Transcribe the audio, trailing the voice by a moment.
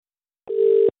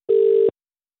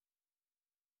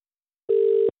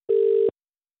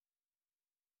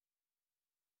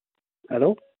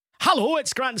Hello? Hello,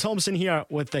 it's Grant Thompson here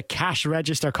with the cash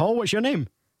register call. What's your name?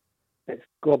 It's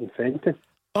Gordon Fenton.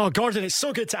 Oh, Gordon, it's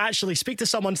so good to actually speak to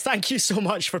someone. Thank you so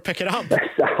much for picking up.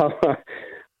 I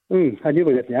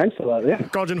nearly didn't answer that there.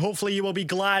 Gordon, hopefully you will be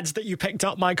glad that you picked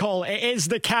up my call. It is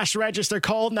the cash register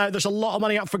call. Now, there's a lot of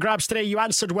money up for grabs today. You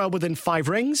answered well within 5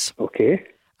 rings. Okay.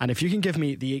 And if you can give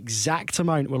me the exact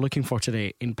amount we're looking for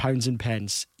today in pounds and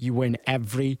pence, you win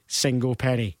every single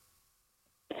penny.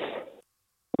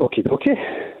 Okay.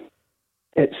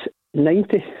 It's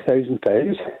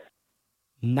 £90,000.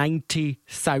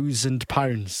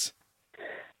 £90,000.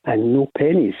 And no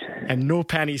pennies. And no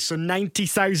pennies. So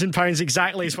 £90,000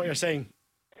 exactly is what you're saying.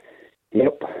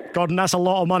 Yep. Gordon, that's a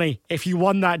lot of money. If you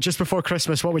won that just before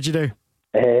Christmas, what would you do?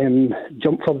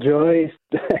 Jump for joy.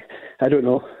 I don't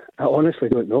know. I honestly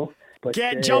don't know. But,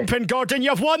 Get jumping, Gordon.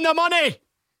 You've won the money.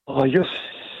 Oh, you're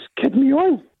kidding me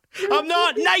on. I'm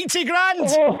not. 90 grand.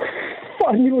 Oh,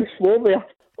 I nearly swore there.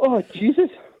 Oh, Jesus.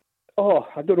 Oh,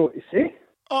 I don't know what to say.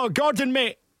 Oh, Gordon,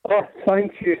 mate. Oh,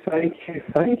 thank you.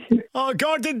 Oh,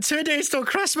 Gordon, 2 days till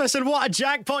Christmas, and what a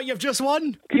jackpot you've just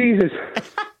won. Jesus.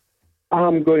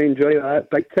 I'm going to enjoy that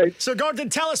big time. So, Gordon,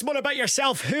 tell us more about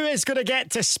yourself. Who is going to get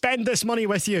to spend this money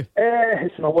with you?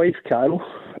 It's my wife, Carol,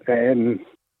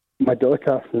 my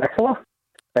daughter, Nicola,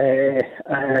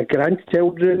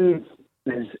 grandchildren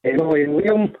is Emily and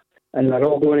Liam, and they're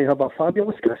all going to have a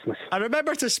fabulous Christmas. And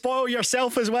remember to spoil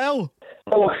yourself as well.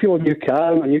 Oh, I feel a new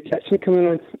car and a new kitchen coming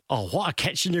on. Oh, what a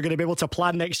kitchen you're going to be able to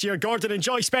plan next year. Gordon,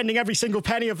 enjoy spending every single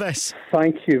penny of this.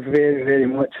 Thank you very, very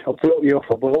much. I'll drop you off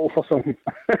a bottle for something.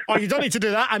 Oh, you don't need to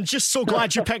do that. I'm just so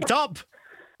glad you picked up.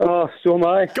 Oh, so am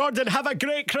I. Gordon, have a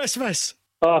great Christmas.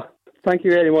 Oh, thank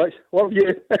you very much. Love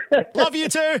you. Love you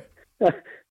too.